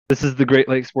This is the Great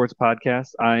Lakes Sports Podcast.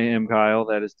 I am Kyle.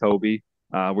 That is Toby.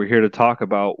 We're here to talk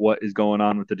about what is going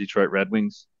on with the Detroit Red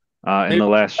Wings in Dude, the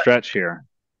last stretch here.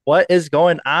 what is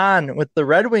going on with the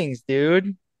Red Wings,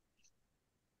 dude?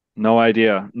 No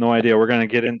idea. No idea. We're going to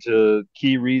get into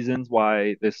key reasons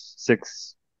why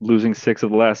losing six of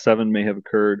the last seven may have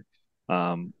occurred.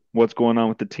 What's going on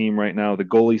with the team right now, the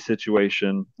goalie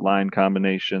situation, line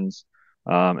combinations,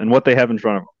 and what they have in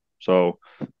front of them.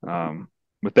 So,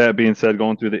 with that being said,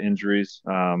 going through the injuries,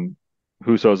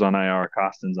 Husso's on IR,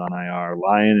 Costin's on IR,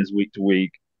 Lyon is week to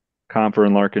week. Comfer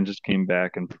and Larkin just came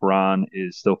back, and Perron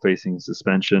is still facing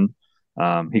suspension.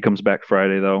 He comes back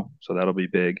Friday though, so that'll be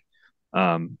big.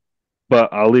 Um,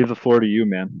 but I'll leave the floor to you,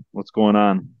 man. What's going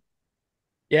on?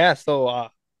 Yeah,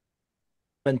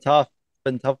 been tough.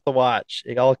 Been tough to watch.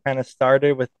 It all kind of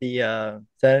started with the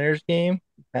Senators game.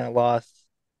 Kind of lost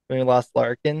when we lost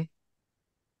Larkin.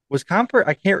 Was Comfort?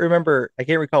 I can't remember. I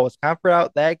can't recall. Was Comfort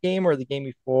out that game or the game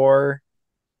before?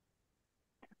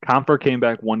 Comfer came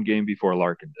back one game before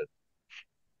Larkin did.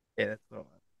 Yeah, that's what it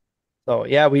was. So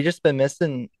yeah, we just been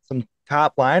missing some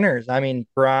top liners. I mean,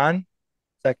 Braun,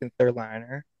 second, third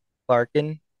liner.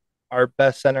 Larkin, our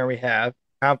best center we have.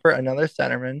 Comfort, another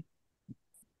centerman.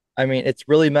 I mean, it's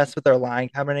really messed with our line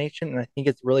combination, and I think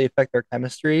it's really affected our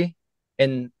chemistry.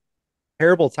 And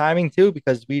terrible timing too,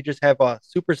 because we just have a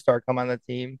superstar come on the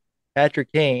team,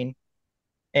 Patrick Kane,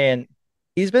 and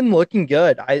he's been looking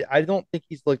good. I don't think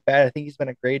he's looked bad. I think he's been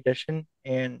a great addition,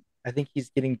 and I think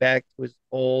he's getting back to his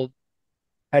old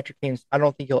Patrick Kane. I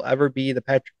don't think he'll ever be the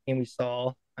Patrick Kane we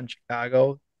saw on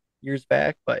Chicago years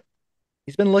back, but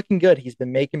he's been looking good. He's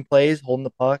been making plays, holding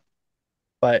the puck,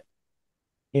 but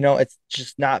it's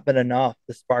just not been enough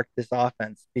to spark this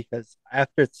offense because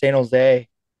after San Jose,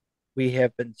 we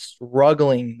have been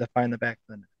struggling to find the back of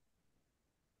the net.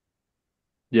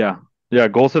 Yeah, yeah.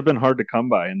 Goals have been hard to come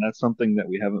by, and that's something that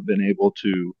we haven't been able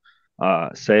to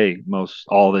say most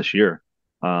all this year.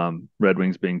 Red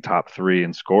Wings being top three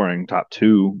in scoring, top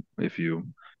two if you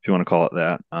want to call it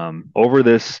that. Over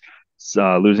this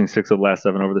losing six of the last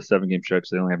seven over the 7 game stretch,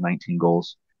 they only have 19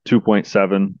 goals,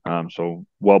 2.7, so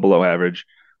well below average,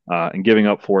 and giving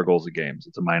up 4 goals a game. So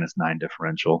it's a -9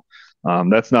 differential.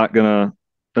 That's not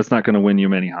gonna win you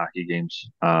many hockey games,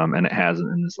 and it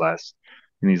hasn't in these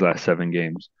last 7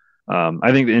 games.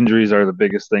 I think the injuries are the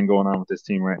biggest thing going on with this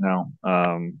team right now.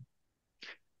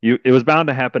 It was bound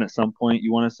to happen at some point.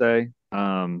 You want to say,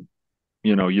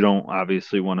 you don't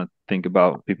obviously want to think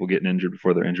about people getting injured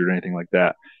before they're injured or anything like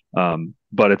that.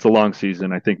 But it's a long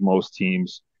season. I think most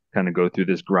teams kind of go through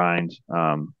this grind.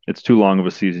 It's too long of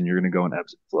a season. You're going to go in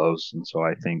ebbs and flows, and so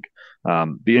I think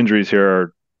the injuries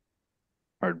here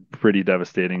are pretty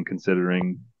devastating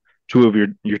considering two of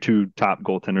your two top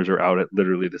goaltenders are out at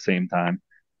literally the same time,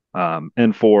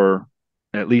 and for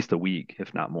at least a week,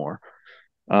 if not more.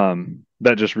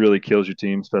 That just really kills your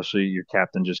team, especially your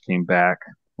captain just came back.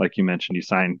 Like you mentioned, you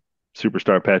signed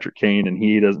superstar Patrick Kane, and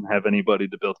he doesn't have anybody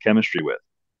to build chemistry with.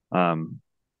 Um,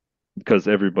 because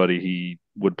everybody he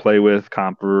would play with,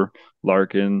 Comper,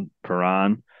 Larkin,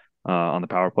 Perron, on the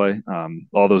power play,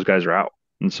 all those guys are out.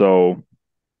 And so,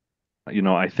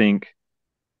 I think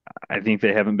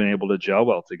they haven't been able to gel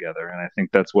well together, and I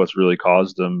think that's what's really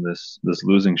caused them this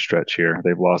losing stretch here.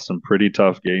 They've lost some pretty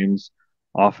tough games.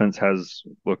 Offense has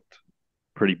looked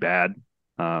pretty bad.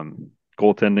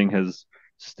 Goaltending has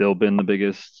still been the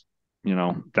biggest,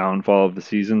 downfall of the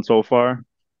season so far.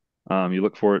 You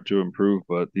look for it to improve,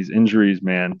 but these injuries,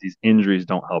 man, these injuries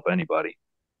don't help anybody.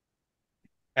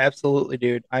 Absolutely,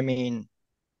 dude. I mean,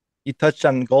 you touched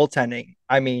on goaltending.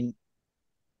 I mean,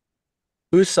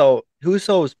 Husso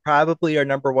is probably our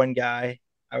number one guy,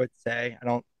 I would say. I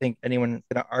don't think anyone's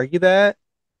going to argue that,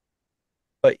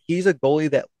 but he's a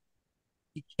goalie that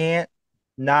he can't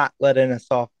not let in a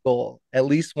soft goal, at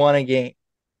least one a game.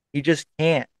 He just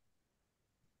can't.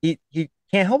 He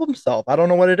can't help himself. I don't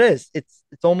know what it is. It's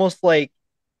almost like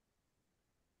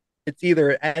it's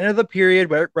either end of the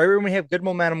period, right when we have good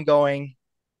momentum going,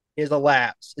 is a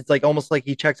lapse. It's like almost like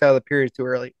he checks out of the period too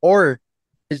early, or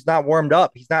is not warmed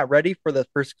up. He's not ready for the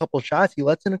first couple shots. He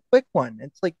lets in a quick one.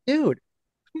 It's like, dude,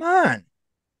 come on.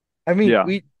 I mean, Yeah,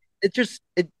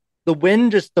 the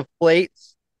wind just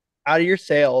deflates out of your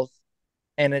sails,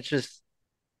 and it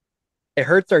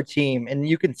hurts our team, and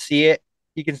you can see it.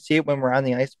 You can see it when we're on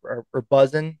the ice. We're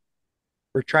buzzing.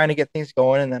 We're trying to get things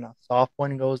going, and then a soft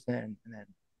one goes in, and then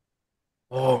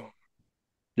oh,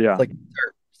 it's yeah, like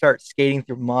start skating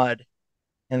through mud,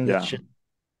 and it's yeah, just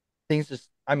things just.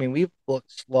 I mean, we've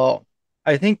looked slow.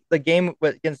 I think the game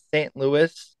against St.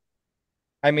 Louis.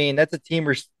 I mean, that's a team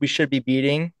we should be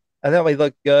beating. I thought we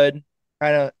looked good.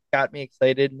 Kind of got me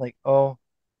excited. Like, oh,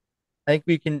 think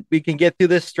we can get through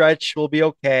this stretch. We'll be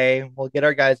okay. We'll get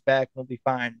our guys back. We'll be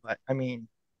fine. But I mean,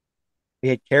 we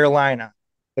had Carolina,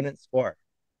 couldn't score.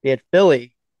 We had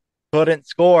Philly, couldn't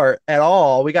score at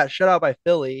all. We got shut out by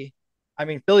Philly. I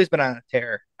mean, Philly's been on a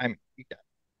tear. I mean, you gotta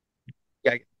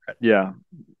give them credit. Yeah, And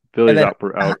Philly's then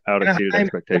out exceeded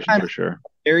expectations Anaheim, for sure.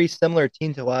 very similar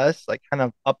team to us, like kind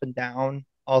of up and down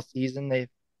all season. They've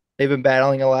been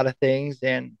battling a lot of things,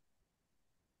 and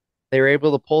they were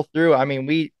able to pull through. I mean,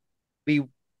 we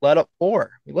let up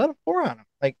four. We let up four on them.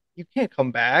 Like you can't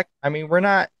come back. I mean, we're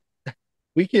not.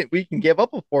 We can give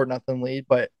up a 4-0 lead,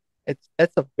 but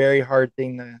that's a very hard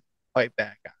thing to fight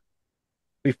back on.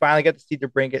 We finally got to see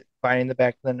DeBrincat finding the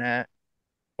back of the net.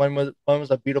 One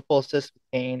was a beautiful assist with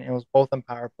Kane, and it was both on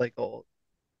power play goals.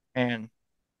 And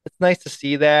it's nice to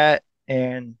see that.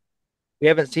 And we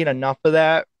haven't seen enough of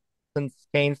that since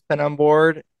Kane's been on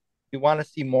board. We want to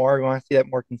see more. We want to see that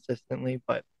more consistently.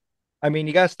 But I mean,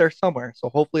 you got to start somewhere. So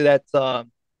hopefully that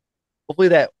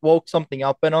woke something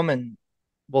up in them, and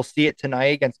we'll see it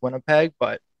tonight against Winnipeg.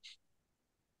 But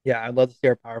yeah, I'd love to see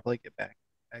our power play get back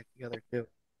together too.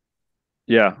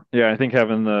 Yeah, yeah, I think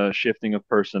having the shifting of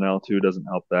personnel too doesn't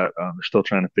help that. They're still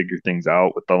trying to figure things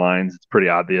out with the lines. It's pretty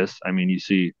obvious. I mean, you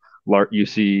see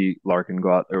Larkin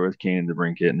go out there with Kane to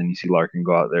brink it, and then you see Larkin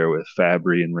go out there with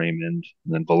Fabry and Raymond,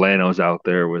 and then Valeno's out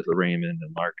there with Raymond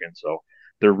and Larkin. So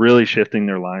they're really shifting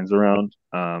their lines around,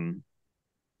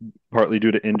 partly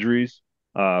due to injuries,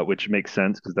 which makes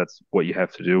sense because that's what you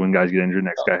have to do when guys get injured.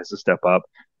 Next guy has to step up.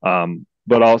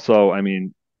 But also, I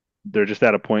mean, they're just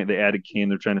at a point. They added Kane.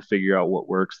 They're trying to figure out what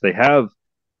works. They have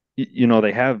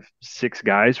six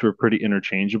guys who are pretty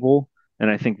interchangeable, and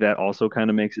I think that also kind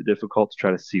of makes it difficult to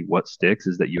try to see what sticks.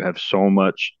 Is that you have so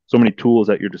many tools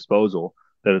at your disposal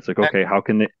that it's like, okay, how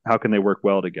can they work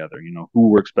well together? Who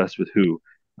works best with who?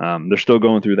 They're still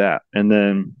going through that, and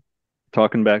then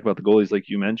talking back about the goalies, like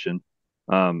you mentioned,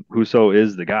 Husso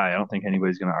is the guy. I don't think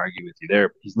anybody's going to argue with you there.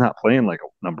 But he's not playing like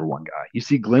a number one guy. You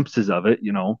see glimpses of it,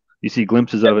 You see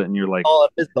glimpses of it, and you're like, All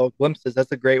it is though, glimpses.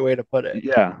 That's a great way to put it.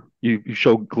 yeah. You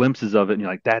show glimpses of it, and you're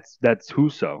like, that's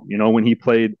Husso. When he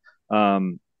played,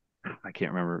 I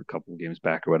can't remember a couple of games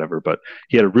back or whatever, but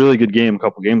he had a really good game a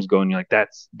couple of games ago, and you're like,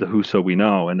 that's the Husso we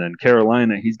know. And then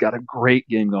Carolina, he's got a great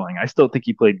game going. I still think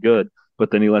he played good, but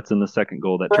then he lets in the second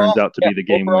goal that turns Overall, out to yeah, be the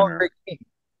game overall winner. great game.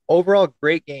 Overall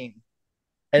great game.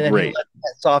 And then he let Great.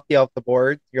 that softy off the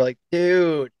board. You're like,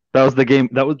 dude, That was the game.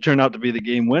 That would turn out to be the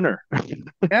game winner.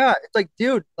 yeah. It's like,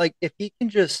 dude, like if he can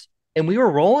just, and we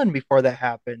were rolling before that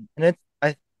happened. And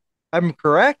I'm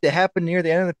correct. It happened near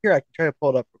the end of the period. I can try to pull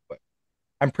it up real quick.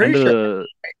 I'm End pretty of sure the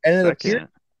end of the period,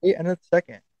 second. end of the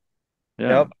second. Yeah,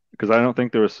 Yep. because I don't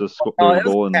think there Oh, was a it was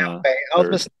goal in the halfway. I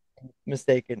was third.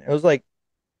 mistaken. It was like,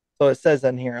 so it says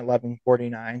in here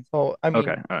 11:49. So I Okay,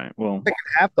 mean, all right. Well, second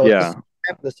half though, it's the yeah, second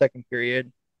half of the second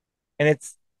period, and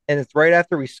it's right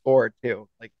after we scored too.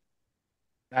 Like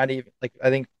not even like I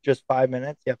think just 5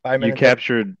 minutes. Yeah, five you minutes after.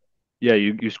 captured. Yeah,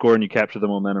 you score and you capture the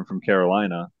momentum from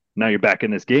Carolina. Now you're back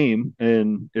in this game,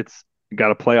 and it's got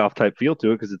a playoff type feel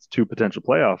to it because it's two potential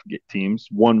playoff teams.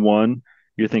 1-1.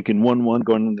 You're thinking 1-1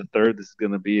 going into the third. This is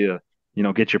going to be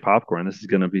get your popcorn. This is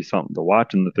going to be something to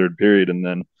watch in the third period, and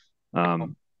then,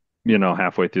 um,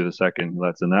 halfway through the second, he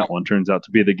lets in that one. Turns out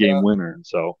to be the game winner, and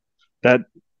so that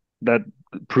that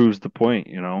proves the point.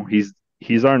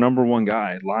 He's our number one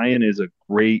guy. Lyon is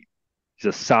he's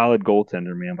a solid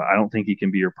goaltender, man, but I don't think he can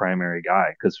be your primary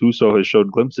guy because Huso has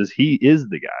showed glimpses. He is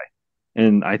the guy.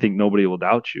 And I think nobody will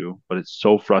doubt you, but it's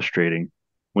so frustrating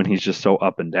when he's just so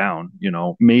up and down.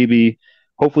 Maybe,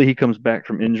 hopefully, he comes back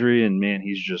from injury and man,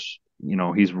 he's just,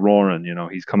 he's roaring.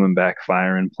 He's coming back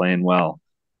firing, playing well.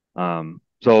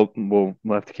 So we'll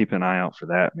have to keep an eye out for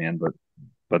that, man.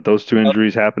 But those two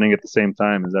injuries happening at the same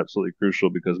time is absolutely crucial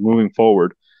because moving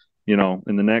forward, in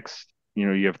the next,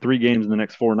 you have three games in the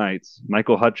next 4 nights.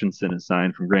 Michael Hutchinson is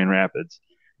signed from Grand Rapids.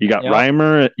 Yep,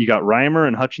 You got Reimer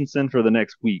and Hutchinson for the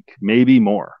next week, maybe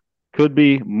more. Could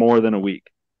be more than a week.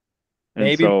 And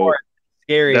maybe more so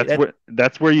scary.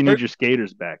 that's where you need your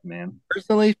skaters back, man.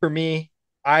 Personally for me,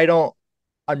 I don't.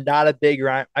 I'm not a big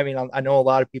Ryan. I mean, I know a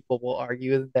lot of people will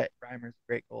argue that Reimer's a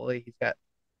great goalie. He's got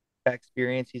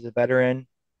experience. He's a veteran.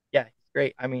 Yeah, he's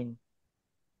great. I mean,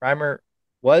 Reimer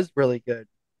was really good.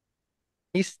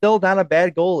 He's still not a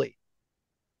bad goalie,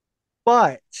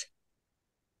 but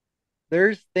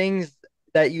there's things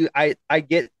that I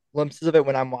get glimpses of it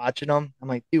when I'm watching him. I'm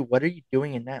like, dude, what are you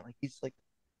doing in that? Like he's like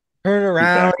turning He's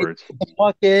around. backwards. What the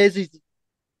fuck is he's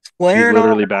He's flaring all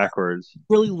literally backwards.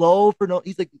 really low for no.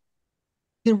 He's like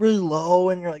getting really low,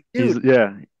 and you're like, He's dude,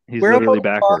 yeah, he's where about literally the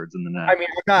puck? backwards in the net. I mean,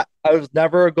 I'm not. I was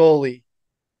never a goalie.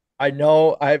 I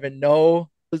know. I have no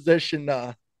position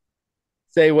to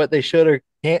say what they should or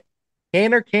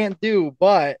can't do.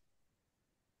 But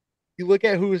you look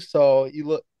at Huso, you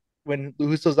look when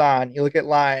Huso's on, you look at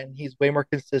Lyon, he's way more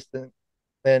consistent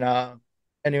than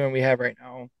anyone we have right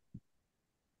now.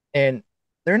 And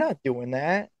they're not doing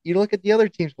that. You look at the other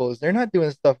teams' goals, they're not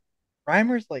doing stuff.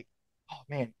 Reimer's like, oh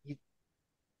man,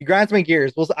 he grinds my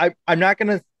gears. Well, I'm not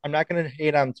gonna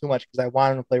hate on him too much because I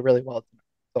want him to play really well tonight.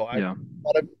 So I Yeah.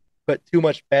 want to put too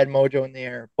much bad mojo in the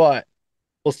air. But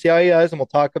we'll see how he does, and we'll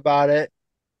talk about it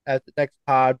at the next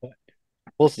pod. But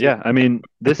we'll see. Yeah, I mean,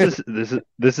 this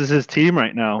is his team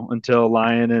right now until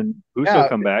Lyon and Uso Yeah,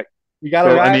 come back. we gotta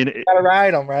So I ride. mean, We gotta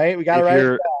ride him, right? We gotta if ride.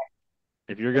 you're gonna,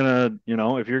 if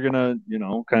you're gonna,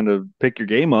 kind of pick your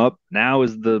game up, now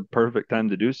is the perfect time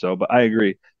to do so. But I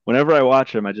agree. Whenever I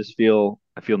watch him, I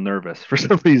feel nervous for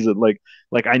some reason. Like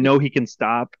I know he can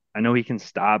stop. I know he can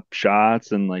stop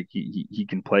shots and like he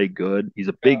can play good. He's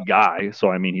a Yeah, big guy, so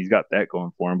I mean he's got that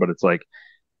going for him. But it's like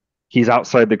he's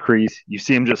outside the crease. You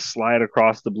see him just slide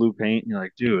across the blue paint, and you're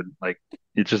like, dude, like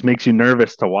it just makes you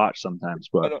nervous to watch sometimes.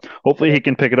 I But don't. I hopefully he don't.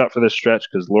 can pick it up for this stretch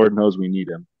because Lord knows we need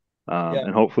him. Yeah,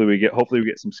 And hopefully we get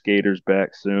some skaters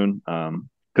back soon.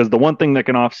 Because the one thing that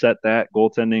can offset that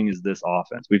goaltending is this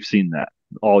offense. We've seen that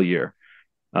all year.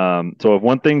 So if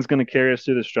one thing's going to carry us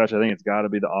through the stretch, I think it's got to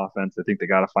be the offense. I think they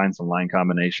got to find some line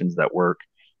combinations that work.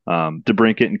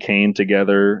 DeBrincat and Kane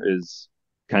together is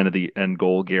kind of the end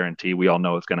goal guarantee. We all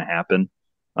know it's going to happen.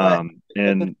 but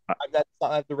And that's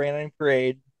not at the Raining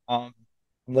Parade. Um,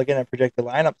 I'm looking at projected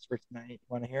lineups for tonight. You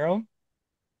want to hear them?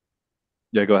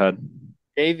 yeah, go ahead.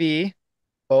 JV,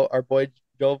 our boy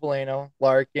Joe Valeno,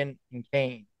 Larkin, and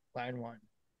Kane. Line one.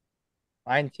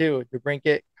 Line two,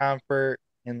 DeBrincat, Comfort,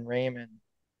 and Raymond.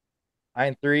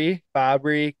 Line three,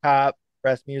 Fabry, Cop,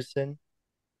 Rasmussen,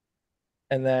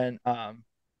 and then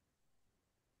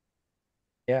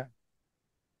yeah,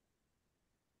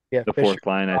 yeah, The Fisher. fourth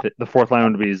line, I think the fourth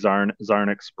line would be Zarnik,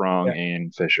 Yeah, Sprong,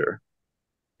 and Fisher.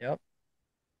 yep.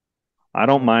 I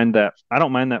don't mind that. I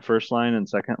don't mind that first line and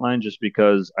second line just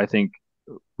because I think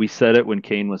we said it when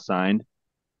Kane was signed.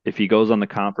 If he goes on the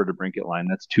Comfort to Brinkett line,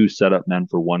 that's two setup men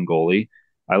for one goalie.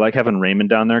 I like Yeah. having Raymond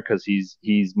down there because he's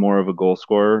more of a goal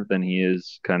scorer than he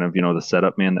is kind of the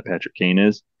setup man that Patrick Kane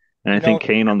is. And I You know, think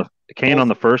Kane on goals.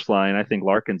 the first line. I think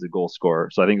Larkin's a goal scorer,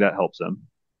 so I think that helps him.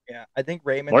 Yeah, I think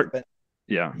Raymond's Lark, been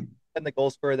yeah, the goal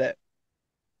scorer that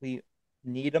we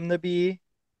need him to be.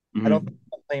 I don't think hmm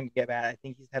he'll play him to get bad. I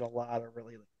think he's had a lot of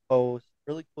really close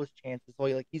chances. So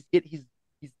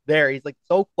he's there. He's like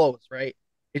so close, right?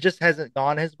 It just hasn't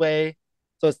gone his way.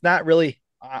 So it's not really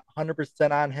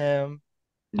 100% on him.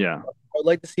 yeah. I'd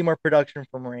like to see more production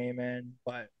from Raymond,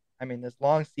 but I mean, this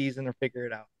long season to figure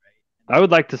it out, right? I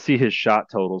would like to see his shot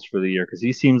totals for the year because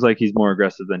he seems like he's more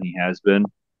aggressive than he has been.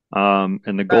 And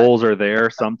the Not, goals are there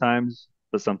sometimes,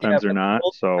 but yeah, sometimes they're but the not.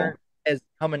 goals So aren't as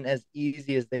coming as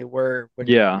easy as they were when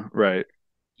yeah, right.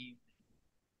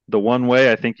 The one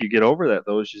way I think you get over that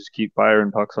though is just keep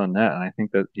firing pucks on net, and I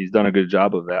think that he's done a good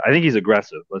job of that. I think he's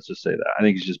aggressive. Let's just say that. I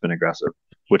think he's just been aggressive,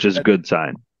 which is a I, good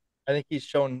sign. I think he's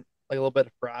shown like a little bit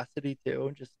of ferocity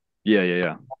too. Just Yeah, yeah,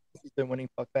 yeah. he's been winning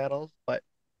puck battles, but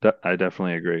I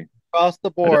definitely agree. across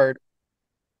the I de- board,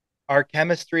 our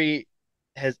chemistry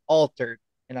has altered,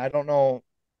 and I don't know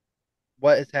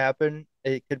what has happened.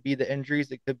 It could be the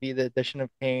injuries, it could be the addition of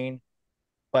Kane,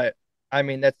 but I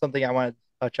mean that's something I wanted to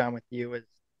touch on with you is,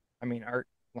 I mean our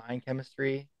line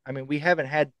chemistry. I mean we haven't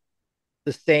had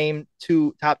the same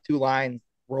top two lines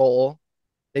roll.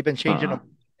 They've been changing uh-uh.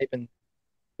 them. They've been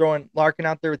throwing Larkin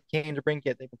out there with Kane to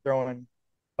Brinkett. They've been throwing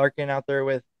Larkin out there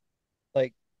with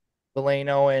like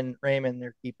Valeno and Raymond.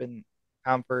 They're keeping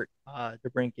Comfort, to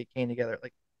Brinkett, Kane together.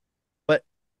 Like, but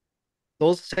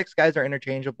those six guys are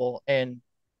interchangeable, and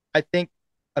I think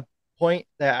a point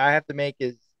that I have to make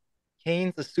is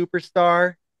Kane's a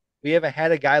superstar. We haven't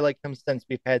had a guy like him since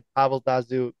we've had Pavel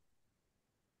Datsuk,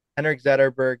 Henrik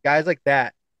Zetterberg, guys like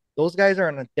that. Those guys are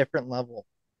on a different level,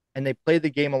 and they play the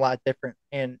game a lot different.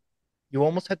 And you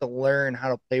almost have to learn how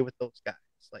to play with those guys.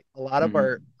 Like a lot of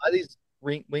these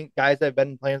wing guys that have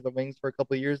been playing with the wings for a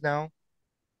couple of years now,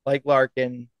 like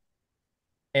Larkin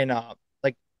and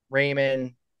like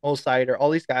Raymond, Osider, all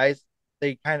these guys,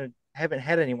 they kind of haven't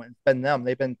had anyone. It's been them.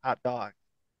 They've been top dogs.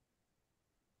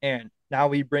 And now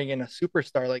we bring in a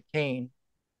superstar like Kane.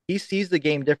 He sees the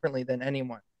game differently than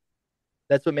anyone.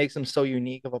 That's what makes him so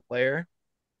unique of a player.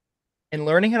 And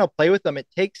learning how to play with them, it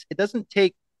doesn't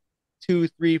take two,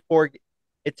 three, four.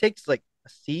 It takes like a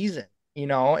season.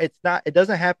 It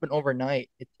doesn't happen overnight.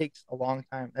 It takes a long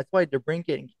time. That's why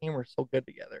DeBrincat and Kane were so good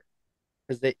together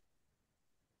because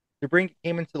DeBrincat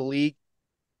came into the league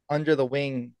under the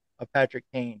wing of Patrick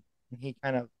Kane. and he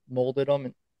kind of molded them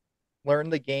and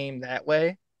learned the game that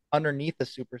way underneath a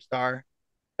superstar.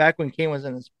 Back when Kane was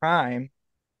in his prime,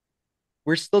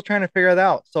 we're still trying to figure it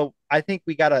out. So I think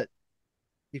we gotta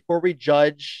before we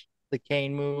judge the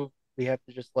Kane move, we have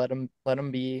to just let him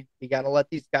be. We gotta let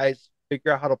these guys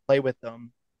figure out how to play with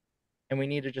them, and we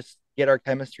need to just get our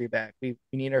chemistry back. We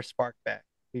need our spark back.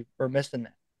 We're missing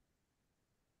that.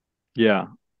 Yeah,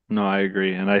 no, I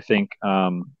agree, and I think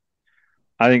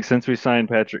since we signed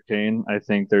Patrick Kane, I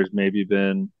think there's maybe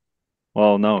been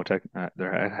well, no,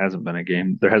 there hasn't been a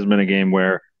game. There hasn't been a game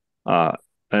where uh,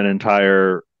 an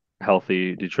entire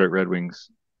healthy Detroit Red Wings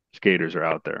skaters are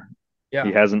out there. He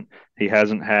Yeah. hasn't he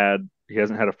hasn't had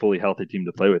a fully healthy team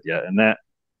to play with yet, and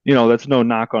that's no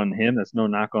knock on him. That's no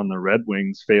knock on the Red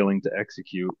Wings failing to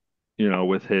execute.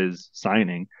 With his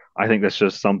signing, I think that's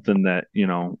just something that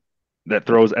that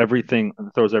throws everything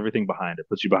behind it,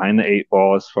 puts you behind the eight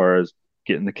ball as far as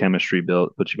getting the chemistry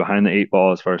built, puts you behind the eight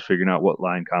ball as far as figuring out what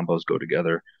line combos go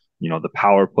together. The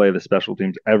power play, the special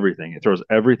teams, everything. It throws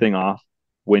everything off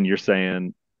when you're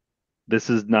saying this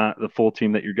is not the full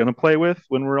team that you're going to play with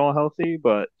when we're all healthy,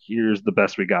 but here's the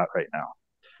best we got right now.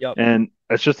 Yep. And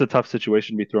it's just a tough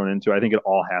situation to be thrown into. I think it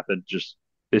all happened.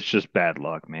 It's just bad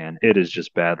luck, man. It is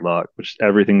just bad luck. Which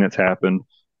everything that's happened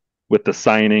with the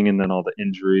signing and then all the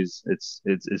injuries, it's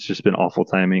just been awful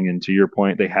timing. And to your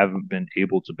point, they haven't been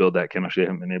able to build that chemistry. They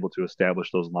haven't been able to establish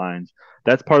those lines.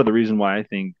 That's part of the reason why I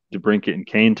think DeBrincat and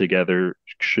Kane together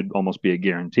should almost be a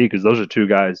guarantee because those are two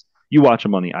guys. You watch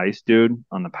them on the ice, dude,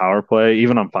 on the power play,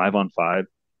 even on 5-on-5.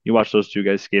 You watch those two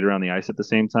guys skate around the ice at the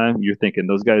same time. You're thinking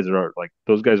those guys are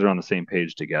on the same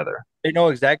page together. They know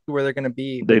exactly where they're going to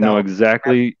be They know having,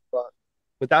 exactly.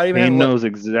 without even having Kane to let knows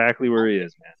exactly where he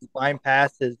is, man. line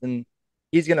passes, and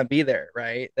he's going to be there,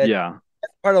 right? Yeah,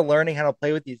 That's part of learning how to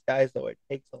play with these guys, though. It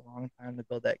takes a long time to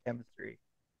build that chemistry.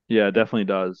 yeah, it definitely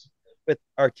does. With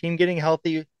our team getting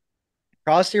healthy,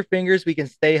 cross your fingers we can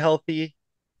stay healthy,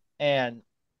 and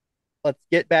let's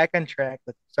get back on track.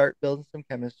 Let's start building some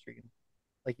chemistry.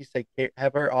 Like you said,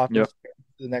 have our Yep. offense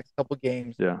for the next couple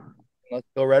games. Yeah. Let's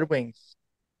go Red Wings.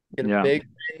 Get a Yeah. big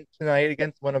win tonight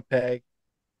against Winnipeg.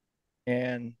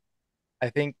 And I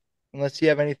think unless you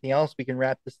have anything else, we can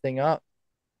wrap this thing up.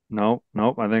 Nope,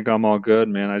 nope. I think I'm all good,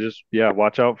 man. Yeah,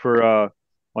 watch out for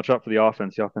the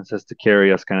offense. The offense has to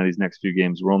carry us kind of these next few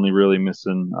games. We're only really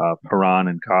missing Perron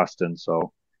and Costin,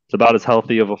 so it's about as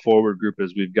healthy of a forward group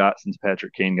as we've got since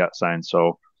Patrick Kane got signed.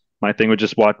 So my thing would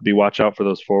just watch out for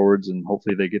those forwards, and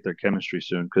hopefully they get their chemistry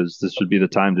soon because this would be the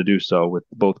time to do so with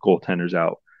both goaltenders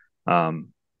out. Um,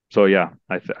 so yeah,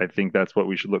 I think that's what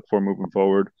we should look for moving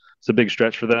forward. It's a big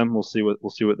stretch for them. We'll see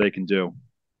what they can do.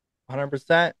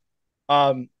 100%.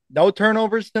 No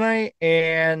turnovers tonight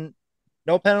and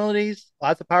no penalties.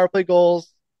 Lots of power play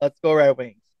goals. Let's go Red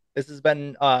Wings. This has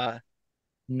been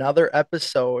another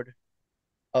episode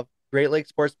of Great Lake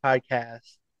Sports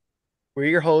Podcast. We're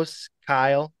your hosts,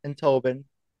 Kyle and Tobin,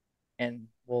 and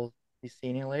we'll be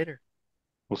seeing you later.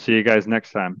 We'll see you guys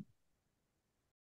next time.